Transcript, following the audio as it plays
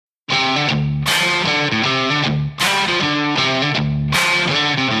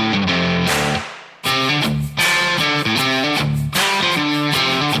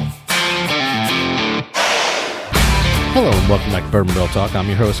Bourbon Barrel Talk. I'm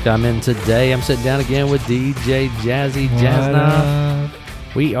your host, Scott Min. Today, I'm sitting down again with DJ Jazzy Jazna.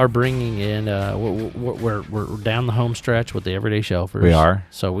 We are bringing in, we're down the home stretch with the Everyday Shelfers. We are.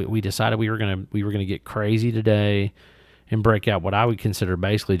 So we decided we were gonna get crazy today and break out what I would consider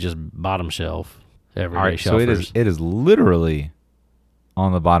basically just bottom shelf Everyday Shelfers. So it is literally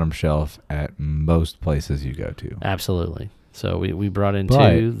on the bottom shelf at most places you go to. Absolutely. So we brought in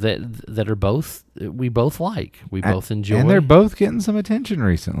two that are both we both like. We both enjoy. And they're both getting some attention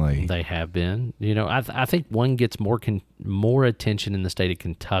recently. They have been. You know, I think one gets more attention in the state of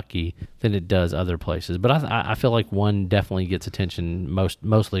Kentucky than it does other places. But I feel like one definitely gets attention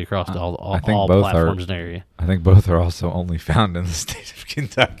mostly across all platforms and area. I think both are also only found in the state of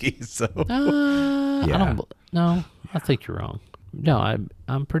Kentucky. So yeah. I think you're wrong. No,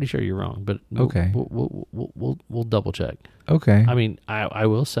 I'm pretty sure you're wrong, but okay, we'll double check. Okay. I mean, I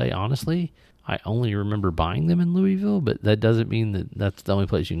will say honestly, I only remember buying them in Louisville, but that doesn't mean that that's the only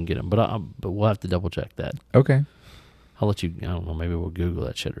place you can get them. But we'll have to double check that. Okay. I'll let you. I don't know. Maybe we'll Google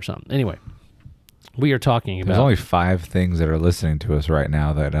that shit or something. Anyway, we are talking about. There's only 5 things that are listening to us right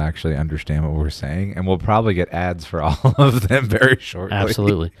now that actually understand what we're saying, and we'll probably get ads for all of them very shortly.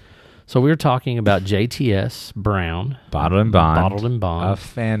 Absolutely. So we were talking about JTS Brown. Bottled and Bond. Bottled and Bond. A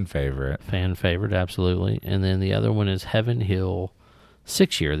fan favorite. Fan favorite, absolutely. And then the other one is Heaven Hill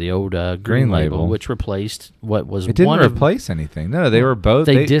 6-year, the old green label, which replaced what was It didn't replace anything. No, they were both.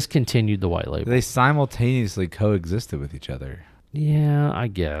 They discontinued the white label. They simultaneously coexisted with each other. Yeah, I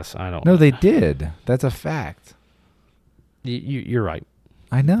guess. I don't know. No, they did. That's a fact. You're right.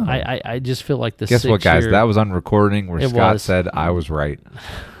 I know. I just feel like the Guess what, guys? That was on recording where Scott said I was right.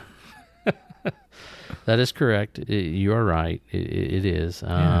 That is correct. You are right. It is.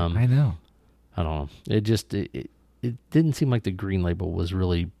 Yeah, I know. I don't know. It just it didn't seem like the green label was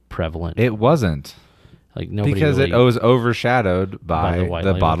really prevalent. It wasn't. Like nobody because really, it was overshadowed by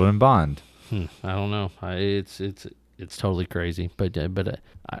the Bottled and Bond. I don't know. It's totally crazy. But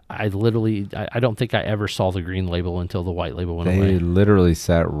I literally I don't think I ever saw the green label until the white label went away. They literally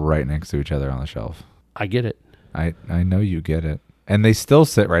sat right next to each other on the shelf. I get it. I know you get it. And they still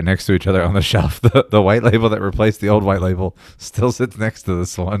sit right next to each other on the shelf. The white label that replaced the old white label still sits next to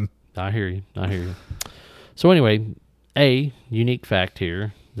this one. I hear you. So anyway, a unique fact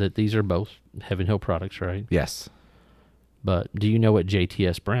here that these are both Heaven Hill products, right? Yes. But do you know what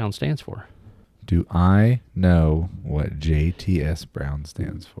JTS Brown stands for? Do I know what JTS Brown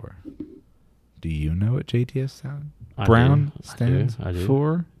stands for? Do you know what JTS Brown stands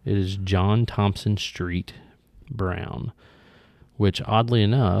for? It is John Thompson Street Brown, which oddly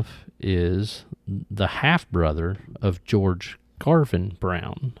enough is the half-brother of George Garvin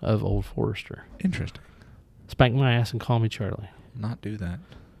Brown of Old Forester. Interesting. Spank my ass and call me Charlie. Not do that.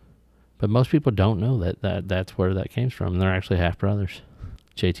 But most people don't know that that's where that came from. They're actually half-brothers.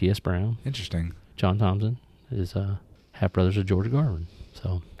 JTS Brown. Interesting. John Thompson is half-brothers of George Garvin.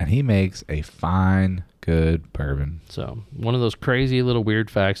 And he makes a fine, good bourbon. So one of those crazy little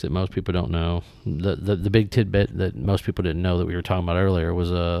weird facts that most people don't know. The big tidbit that most people didn't know that we were talking about earlier was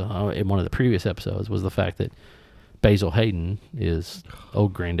in one of the previous episodes was the fact that Basil Hayden is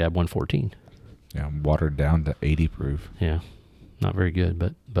Old Grandad 114. Yeah, watered down to 80 proof. Yeah, not very good,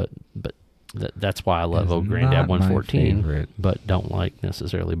 but that's why I love Old Grandad 114, but don't like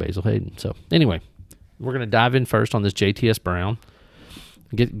necessarily Basil Hayden. So anyway, we're gonna dive in first on this JTS Brown.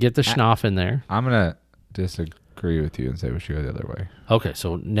 Get the schnoff in there. I'm going to disagree with you and say we should go the other way. Okay,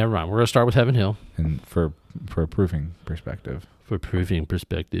 so never mind. We're going to start with Heaven Hill. And for a proofing perspective. For proofing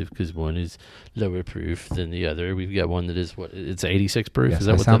perspective, because one is lower proof than the other. We've got one that is, it's 86 proof. Yes, is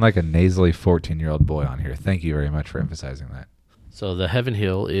that I what sound like a nasally 14-year-old boy on here. Thank you very much for emphasizing that. So the Heaven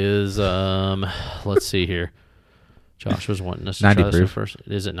Hill is, let's see here. Josh was wanting us to 90 try this proof. first.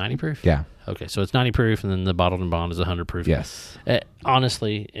 Is it 90 proof? Yeah. Okay, so it's 90 proof, and then the Bottled and Bond is 100 proof. Yes.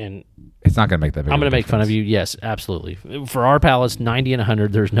 Honestly, and it's not going to make that big. I'm going to make fun of you. Yes, absolutely. For our palates, 90 and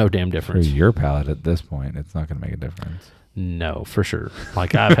 100, there's no damn difference. For your palate at this point, it's not going to make a difference. No, for sure.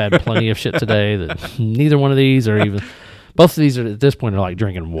 Like I've had plenty of shit today that neither one of these are even. Both of these are at this point are like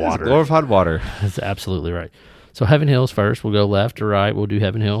drinking water. It's glorified water. That's absolutely right. So Heaven Hill's first. We'll go left to right. We'll do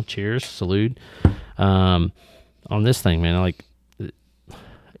Heaven Hill. Cheers. Salute. On this thing, man, like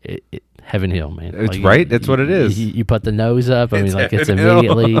Heaven Hill, man. It's like, right. That's what it is. You put the nose up. I mean, like it's Heaven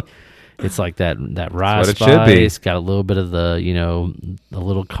immediately. Hill. It's like that rye spice. It's got a little bit of the a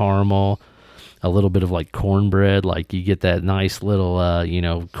little caramel, a little bit of like cornbread. Like you get that nice little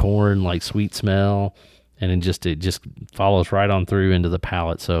corn like sweet smell, and it just follows right on through into the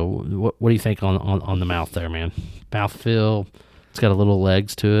palate. So what do you think on the mouth there, man? Mouthfeel. It's got a little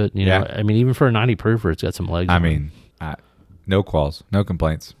legs to it. You know, I mean, even for a 90 proofer, it's got some legs. I mean, No qualms. No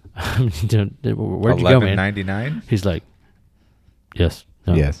complaints. Where'd you go, man? $11.99? He's like, yes.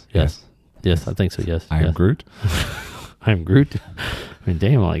 No, Yes. Yes, I think so, yes. I am Groot. I am Groot. I mean,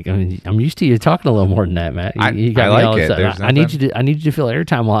 damn, I'm used to you talking a little more than that, Matt. You got I me all like it. excited. I need you to feel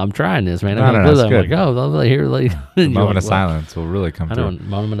airtime while I'm trying this, man. No, I'm that's I'm good. like, oh, here, like, The moment of silence will really come I through. know,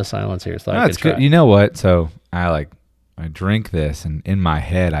 moment of silence here. So No, it's good. You know what? So I drink this, and in my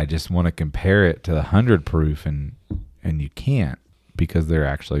head, I just want to compare it to the 100 proof, and you can't because they're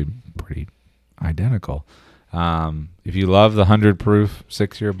actually pretty identical. If you love the 100 proof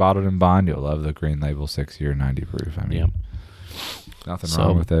 6-year bottled in bond, you'll love the Green Label 6-year 90 proof. I mean, nothing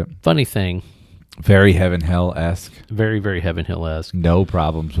wrong with it. Funny thing. Very Heaven Hill-esque. Very, very Heaven Hill-esque. No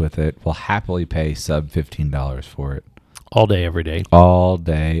problems with it. We'll happily pay sub $15 for it. All day, every day. All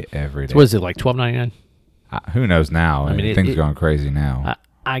day, every day. So what is it, like $12.99? Who knows now? I mean, things are going crazy now.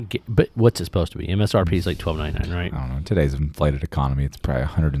 I get, but what's it supposed to be? MSRP is like $12.99, right? I don't know. In today's inflated economy, it's probably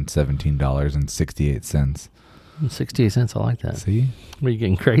 $117.68. 68 cents. I like that. See? Are you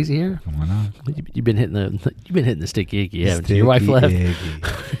getting crazy here? Why not? You've been hitting the sticky icky, haven't you? Your wife left.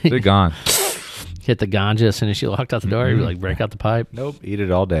 They're gone. Hit the ganja as soon as she walked out the door. You like break out the pipe. Nope. Eat it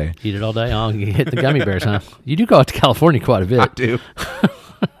all day. Eat it all day. Oh, you hit the gummy bears, huh? You do go out to California quite a bit. I do.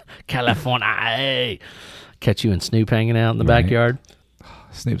 California. Hey. Catch you and Snoop hanging out in the backyard.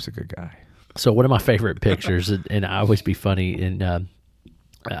 Snoop's a good guy. So one of my favorite pictures, and I always be funny, and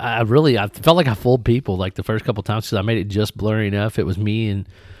I felt like I fooled people like the first couple times because I made it just blurry enough. It was me and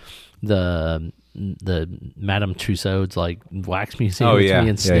the Madame Tussauds like wax museum. Me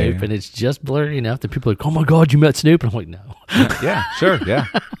and Snoop, and it's just blurry enough that people are like, "Oh my God, you met Snoop?" And I'm like, "No." Yeah, sure, yeah.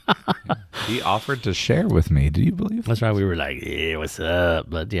 He offered to share with me. Do you believe? That's right. We were like, "Yeah, what's up?"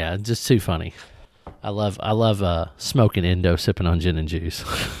 But yeah, just too funny. I love smoking Indo, sipping on gin and juice.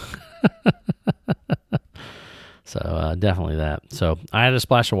 So definitely that. So I had a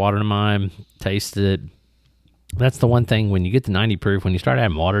splash of water in mine, tasted it. That's the one thing when you get the 90 proof, when you start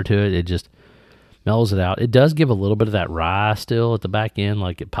adding water to it, it just mellows it out. It does give a little bit of that rye still at the back end,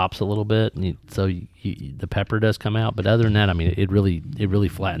 like it pops a little bit, and the pepper does come out. But other than that, I mean, it really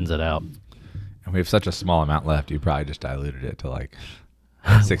flattens it out. And we have such a small amount left. You probably just diluted it to like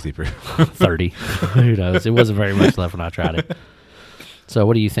 60 proof. 30. Who knows? It wasn't very much left when I tried it. So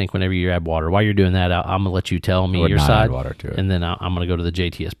what do you think whenever you add water? While you're doing that, I'm going to let you tell me your side. Add water to it. And then I'm going to go to the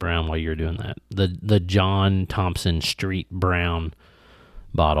JTS Brown while you're doing that. The John Thompson Street Brown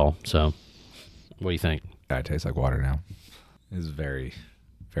bottle. So what do you think? Yeah, it tastes like water now. It's very,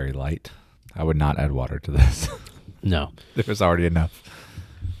 very light. I would not add water to this. No. There's already enough.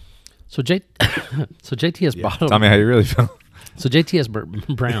 So JTS bottle. Tell me how you really feel. So JTS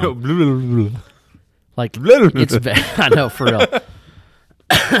Brown. Like, it's I know, for real.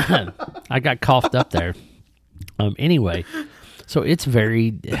 I got coughed up there. Anyway, so it's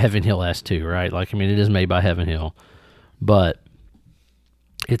very Heaven Hill-esque too, right? Like, I mean, it is made by Heaven Hill, but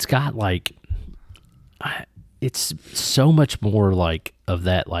it's got like, it's so much more like of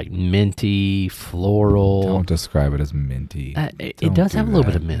that like minty, floral. Don't describe it as minty. It does have a little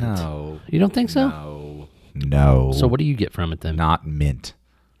bit of mint. No. You don't think so? No. So what do you get from it then? Not mint.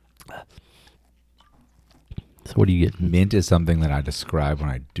 So what do you get? Mint is something that I describe when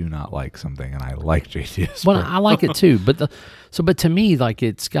I do not like something, and I like JTS. Well, I like it too, but to me, like,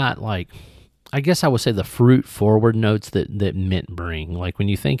 it's got like, I guess I would say the fruit forward notes that mint bring. Like when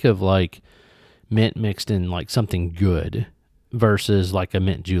you think of like mint mixed in like something good versus like a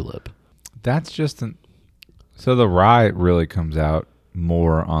mint julep. That's just so the rye really comes out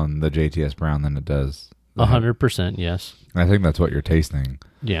more on the JTS Brown than it does. 100%, yes. And I think that's what you're tasting.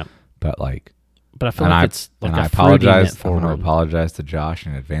 Yeah, but like. But I feel like it's like a apologize. I'm going to apologize to Josh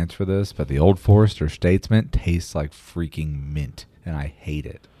in advance for this, but the Old Forester Statesman tastes like freaking mint, and I hate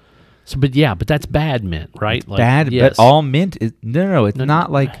it. So, but that's bad mint, right? Like, bad, yes. But all mint is no. It's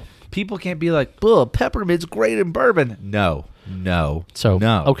not like people can't be like, "Bull, peppermint's great in bourbon." No. So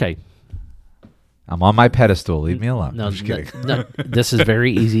no. Okay. I'm on my pedestal. Leave me alone. No, I'm just kidding. No, this is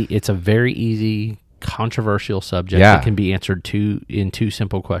very easy. It's a very easy, controversial subject that can be answered in two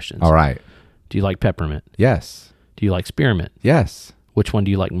simple questions. All right. Do you like peppermint? Yes. Do you like spearmint? Yes. Which one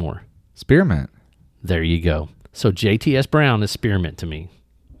do you like more? Spearmint. There you go. So JTS Brown is spearmint to me.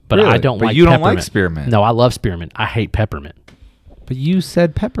 But really? I don't like peppermint. But you don't like spearmint. No, I love spearmint. I hate peppermint. But you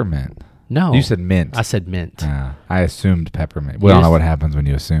said peppermint. No. You said mint. I said mint. I assumed peppermint. We don't know what happens when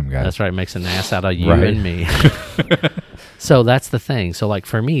you assume, guys. That's right. It makes an ass out of you and me. So that's the thing. So like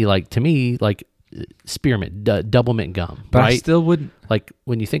for me, like to me, like spearmint, double mint gum. But right? I still wouldn't. Like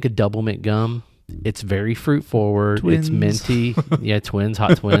when you think of double mint gum, It's very fruit forward. Twins. It's minty. Yeah, twins,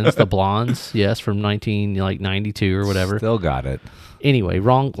 hot twins, the blondes. Yes, from 1992 or whatever. Still got it. Anyway,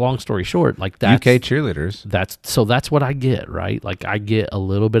 long story short, like that's UK cheerleaders. that's what I get, right? Like I get a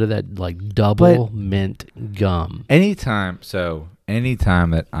little bit of that like double mint gum.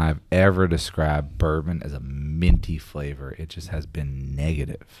 Anytime that I've ever described bourbon as a minty flavor, it just has been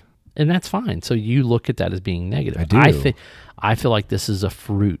negative. And that's fine. So you look at that as being negative. I do. I feel like this is a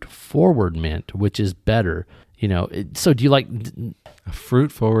fruit forward mint, which is better. You know, so do you like A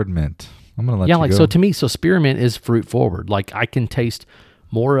fruit forward mint. I'm gonna let yeah, you like go. so to me, so spearmint is fruit forward. Like I can taste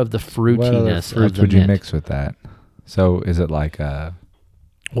more of the What other fruitiness of fruits the would mint. you mix with that? So is it like a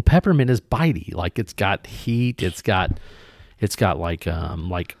Well, peppermint is bitey. Like it's got heat. It's got like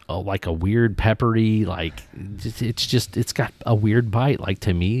a weird peppery it's got a weird bite. Like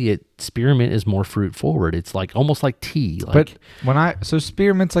to me, spearmint is more fruit forward. It's like almost like tea. Like so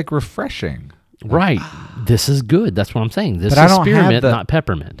spearmint's like refreshing. right. This is good. That's what I'm saying. This But I is don't have spearmint, the- not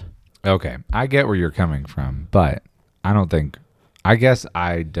peppermint. Okay, I get where you're coming from, but I don't think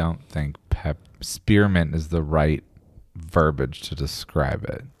spearmint is the right verbiage to describe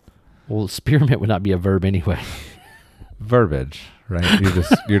it. Well, spearmint would not be a verb anyway, Verbiage, right?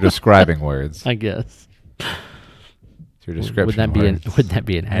 You're describing words. I guess. It's your description. Would that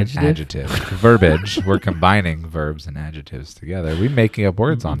be an adjective? Verbiage. We're combining verbs and adjectives together. We're making up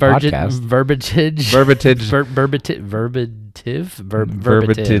words on podcast. Verbiage. Verbiage.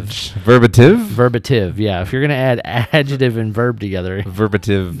 Verbative. Verbative. Yeah, if you're gonna add adjective and verb together,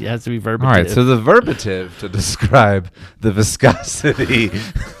 Verbative. it has to be All verbative. right, so the verbative to describe the viscosity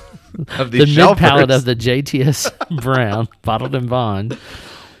of the these mid palate shelvers. of the JTS Brown bottled and bond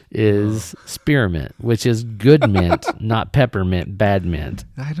is spearmint, which is good mint, not peppermint, bad mint.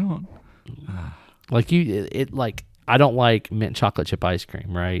 I don't. Like I don't like mint chocolate chip ice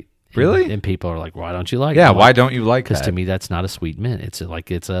cream, right? Really? And people are like, why don't you like it? Yeah, I'm why like, don't you like because that? to me that's not a sweet mint. It's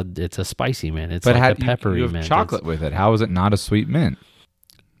a spicy mint. It's but like how a peppery you have mint. chocolate with it. How is it not a sweet mint?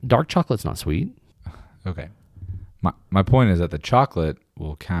 Dark chocolate's not sweet, Okay. My point is that the chocolate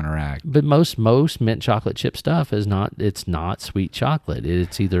will counteract. but most mint chocolate chip stuff is not. It's not sweet chocolate.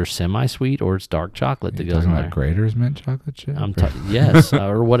 It's either semi-sweet or it's dark chocolate that You're goes talking in about there. Grater's mint chocolate chip? Yes,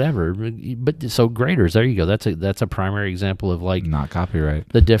 or whatever. But so Graters, there you go. That's a primary example of like Not copyright.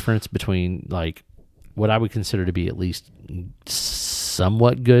 the difference between like what I would consider to be at least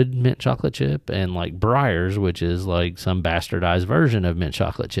somewhat good mint chocolate chip and like Breyers, which is like some bastardized version of mint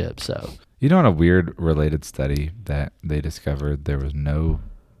chocolate chip. So You know, in a weird related study that they discovered there was no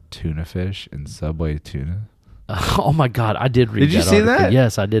tuna fish in Subway tuna. oh my God, I did read Did you that see article. that?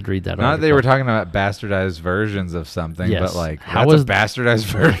 Yes, I did read that Not that article. they were talking about bastardized versions of something, Yes. but like How that's was- a bastardized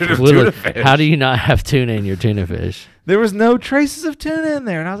version of Literally, tuna fish. how do you not have tuna in your tuna fish? There was no traces of tuna in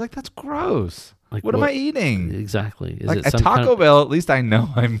there, and I was like, "That's gross. Like, what am I eating?" Exactly. Is Like it at some Taco kind of- Bell, at least I know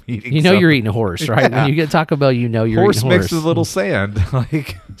I'm eating. you know you're something. eating horse, right? Yeah. When you get Taco Bell, you know you're horse eating mixed horse. with a little sand.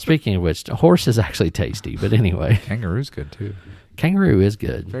 Like Speaking of which, horse is actually tasty. But anyway, kangaroo's good too. kangaroo is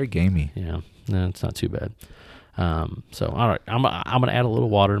good. Very gamey. Yeah, no, it's not too bad. So all right, I'm gonna add a little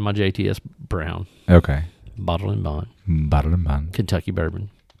water to my JTS Brown Okay. bottled and bond Bottled and bond. Kentucky bourbon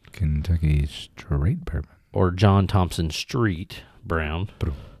Kentucky straight bourbon. or John Thompson Street Brown.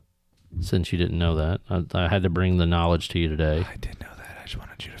 Bro. Since you didn't know that, I had to bring the knowledge to you today. I did know that. I just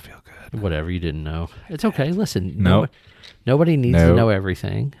wanted you to feel good. Whatever you didn't know, it's okay. Listen, No. nobody needs No. to know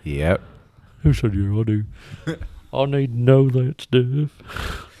everything. Yep. Who said you? I do. I need to know that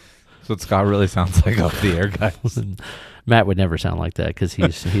stuff. That's what Scott really sounds like off the air, guys. Matt would never sound like that because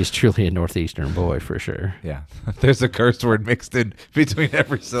he's truly a Northeastern boy for sure. Yeah. There's a curse word mixed in between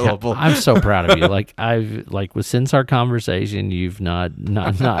every syllable. I'm so proud of you. Since our conversation, you've not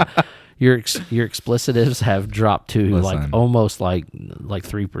your explicitives have dropped to like Listen. almost like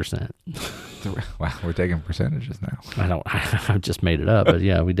 3%. Wow, we're taking percentages now. I've just made it up, but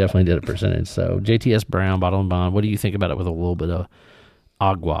yeah, we definitely did a percentage. So JTS Brown bottle and bond. What do you think about it with a little bit of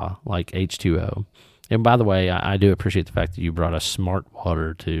agua, like H2O? And by the way, I do appreciate the fact that you brought us smart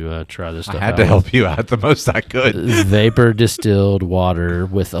water to try this I stuff had out to with. help you out the most I could. Vapor distilled water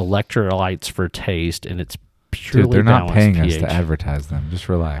with electrolytes for taste, and it's purely Dude, they're not balanced paying pH. us to advertise them. Just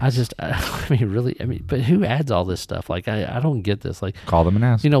relax. But who adds all this stuff? Like, I don't get this. Like, Call them and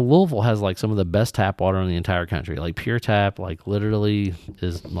ask. Louisville has like some of the best tap water in the entire country. Like Pure Tap, like literally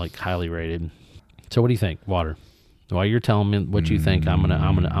is like highly rated. So what do you think? Water. While you're telling me what you think, I'm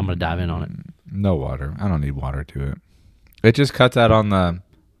gonna dive in on it. No water. I don't need water to it. It just cuts out on the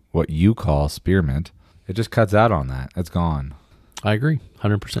what you call spearmint. It just cuts out on that. It's gone. I agree,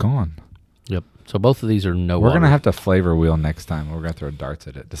 100%. It's gone. Yep. So both of these are no We're water. gonna have to flavor wheel next time. We're gonna throw darts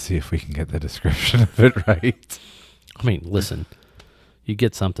at it to see if we can get the description of it right. I mean, listen, you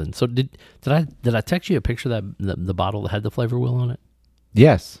get something. So did I text you a picture of the bottle that had the flavor wheel on it?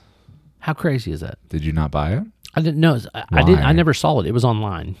 Yes. How crazy is that? Did you not buy it? I didn't know. I Why? never saw it. It was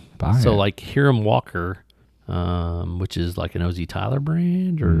online. Buy So it. like Hiram Walker, which is like an OZ Tyler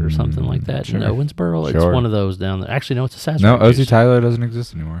brand or something like that in sure. Owensboro. It's Sure. one of those down there. Actually, no, it's a Sazerac No, juice. OZ Tyler doesn't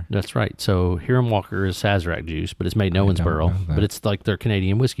exist anymore. That's right. So Hiram Walker is Sazerac juice, but it's made in I don't Owensboro. know that. But it's like their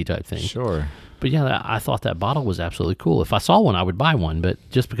Canadian whiskey type thing. Sure. But yeah, I thought that bottle was absolutely cool. If I saw one, I would buy one, but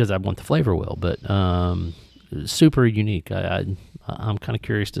just because I want the flavor wheel. But super unique. I'm kind of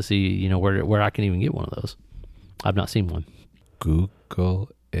curious to see, where I can even get one of those. I've not seen one. Google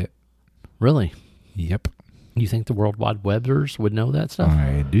it. Really? Yep. You think the World Wide Webbers would know that stuff?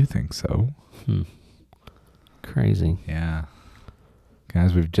 I do think so. Crazy. Yeah.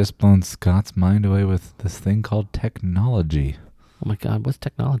 Guys, we've just blown Scott's mind away with this thing called technology. Oh my God, what's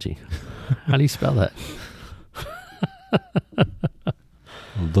technology? How do you spell that?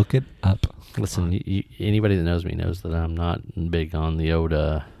 Look it up. Listen, anybody that knows me knows that I'm not big on the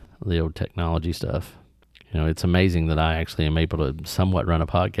old technology stuff. It's amazing that I actually am able to somewhat run a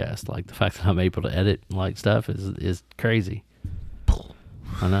podcast. Like the fact that I'm able to edit like stuff is crazy.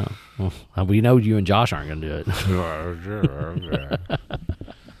 I know. Well, we know you and Josh aren't going to do it.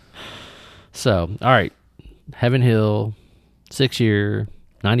 So, all right, Heaven Hill, 6-year,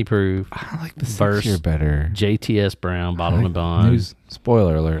 90 proof. I like the Verse 6-year better. JTS Brown, bottled and bond. News,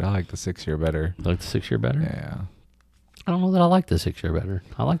 spoiler alert, I like the 6-year better. You like the 6-year better? Yeah. I don't know that I like the 6-year better.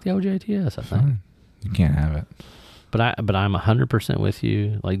 I like the OJTS, I think. Fine. You can't have it. But I'm 100% with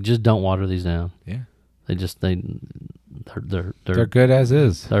you. Like, just don't water these down. Yeah. They're good as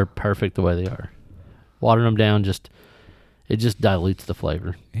is. They're perfect the way they are. Watering them down it just dilutes the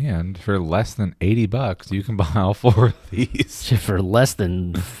flavor. And for less than $80, you can buy all 4 of these. For less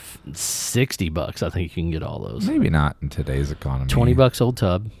than $60, I think you can get all those. Maybe not in today's economy. $20 Old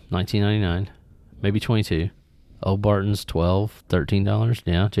Tub, $19.99, maybe $22. Old Barton's $12, $13.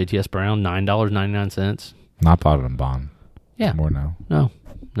 Yeah, JTS Brown $9.99. Not bottled and bond. Yeah, More now. no,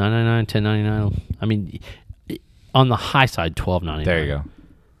 $9.99, $10.99. I mean, on the high side, $12.99. There you go.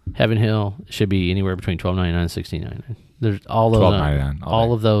 Heaven Hill should be anywhere between $12.99 and $16.99. There's all those. $12.99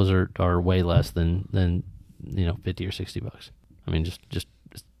 All of those are way less than $50 or $60. I mean, just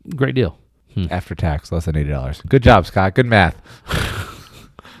great deal. After tax, less than $80. Good job, Scott. Good math.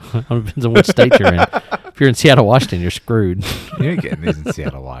 It depends on which state you're in. If you're in Seattle, Washington, you're screwed. You ain't getting these in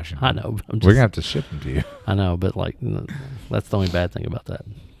Seattle, Washington. I know. But We're gonna have to ship them to you. I know, but that's the only bad thing about that.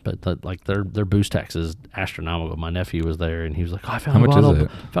 But their boost tax is astronomical. My nephew was there, and he was like, "Oh, I found How a much bottle. is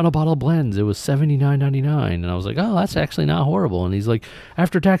it? Found a bottle of blends. It was $79.99." And I was like, "Oh, that's actually not horrible." And he's like,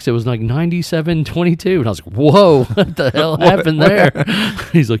 "After tax, it was like $97.22." And I was like, "Whoa, what the hell happened there?"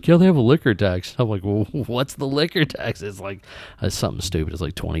 He's like, "Yeah, they have a liquor tax." I'm like, "Well, what's the liquor tax?" It's like something stupid. It's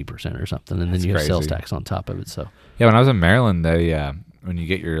like 20% or something, and then you have sales crazy. tax on top of it. So Yeah, when I was in Maryland, they when you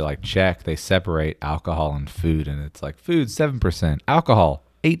get your check, they separate alcohol and food, and it's like food 7%, alcohol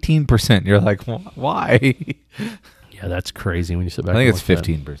 18%. You're like, why? yeah, that's crazy when you sit back. I think and it's look at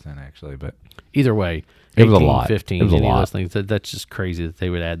it. 15% actually, but Either way, It was a 18, lot. 15, It was a any of lot. those things. That's just crazy that they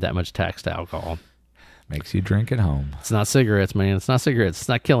would add that much tax to alcohol. makes you drink at home. It's not cigarettes, man. It's not cigarettes. It's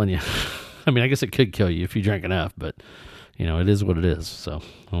not killing you. I mean, I guess it could kill you if you drank enough, but it is what it is. So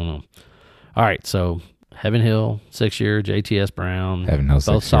I don't know. All right, so Heaven Hill, 6-year, JTS Brown, Heaven Hill, both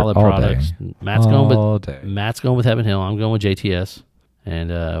 6-year, solid all products. day. Matt's All day. going with Heaven Hill. I'm going with JTS,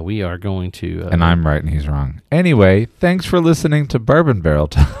 and we are going to. And I'm right and he's wrong. Anyway, thanks for listening to Bourbon Barrel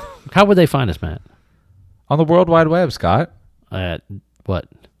Talk How would they find us, Matt? on the World Wide Web, Scott. At what?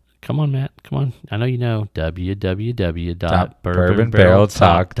 Come on, Matt. Come on. I know you know.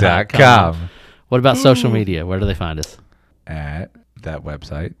 www.bourbonbarreltalk.com. What about social media? Where do they find us? At that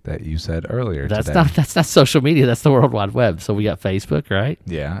website that you said earlier That's today. not social media. That's the World Wide Web. So we got Facebook, right?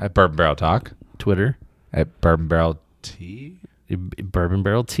 Yeah, at Bourbon Barrel Talk. Twitter, At Bourbon Barrel Tea. Bourbon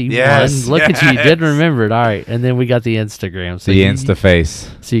Barrel T1. Yes, Look at you. You yes. didn't remember it. All right. And then we got the Instagram. So The Insta face.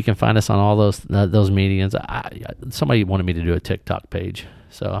 So you can find us on all those mediums. Somebody wanted me to do a TikTok page.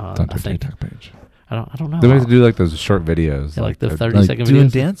 So Don't I do think TikTok page. I don't know. Then we have to do those short videos. Yeah, like the the- 30-second Doing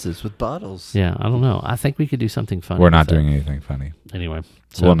videos. dances with bottles. Yeah, I don't know. I think we could do something fun. We're not with that. doing anything funny. Anyway.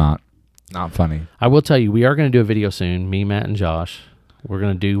 So Well, not funny. I will tell you, we are going to do a video soon. Me, Matt, and Josh. We're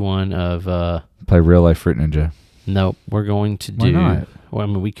going to do one of. Play real life Fruit Ninja. No, we're going to Why do. not? Well, I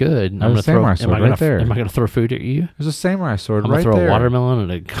mean, we could. I have a samurai sword right there. Am I going to throw food at you? There's a samurai sword I'm right going to throw there. a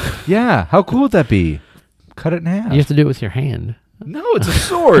watermelon and Yeah, how cool would that be? Cut it in half. You have to do it with your hand. No, it's a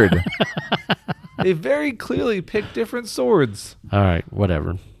sword. They very clearly picked different swords. All right,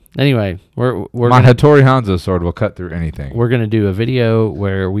 whatever. Anyway, we're My gonna, Hattori Hanzo sword will cut through anything. we're going to do a video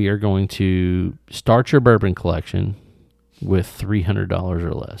where we are going to start your bourbon collection with $300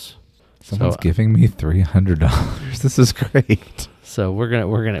 or less. Someone's So- giving me $300. This is great. So we're gonna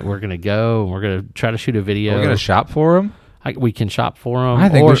go. And we're gonna try to shoot a video. We're gonna shop for them. We can shop for them. I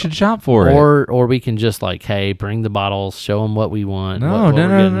think we should shop for it. Or we can just like, hey, bring the bottles, show them what we want. what we're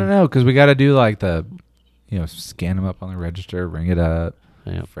getting. No. Because we got to do like the, scan them up on the register, ring it up.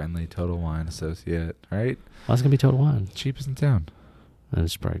 Yeah. Friendly Total Wine Associate, right? Well, it's gonna be Total Wine. Cheapest in town.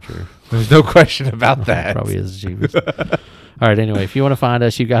 That's probably true. There's no question about that. Probably is the cheapest. All right. Anyway, if you want to find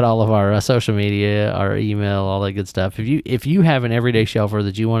us, you got all of our social media, our email, all that good stuff. If you have an everyday shelfer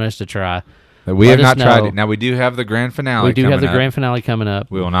that you want us to try, We let have us not tried know. it. Now we do have the grand finale. we do have the coming up. grand finale coming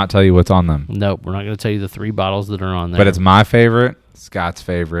up. We will not tell you what's on them, Nope, we're not going to tell you the 3 bottles that are on there. but it's my favorite, Scott's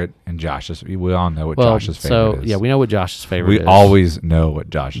favorite, and Josh's. We all know what Josh's favorite is. yeah, we know what Josh's favorite We is. always know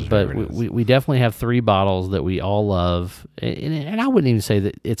what Josh's But favorite is. we definitely have 3 bottles that we all love, and I wouldn't even say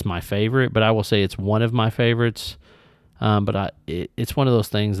that it's my favorite, but I will say it's one of my favorites. But it's one of those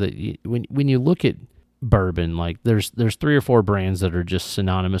things that when you look at bourbon, like there's 3 or 4 brands that are just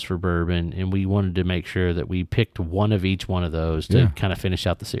synonymous for bourbon, and we wanted to make sure that we picked one of each one of those to Yeah. kind of finish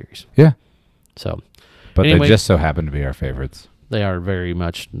out the series. Yeah. So, But anyway, they just so happen to be our favorites. they are very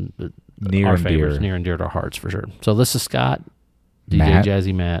much Near our and favorites, dear. near and dear to our hearts for sure. So this is Scott, DJ Matt.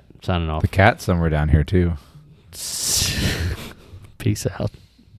 Jazzy Matt, signing off. The cat's somewhere down here too. Peace out.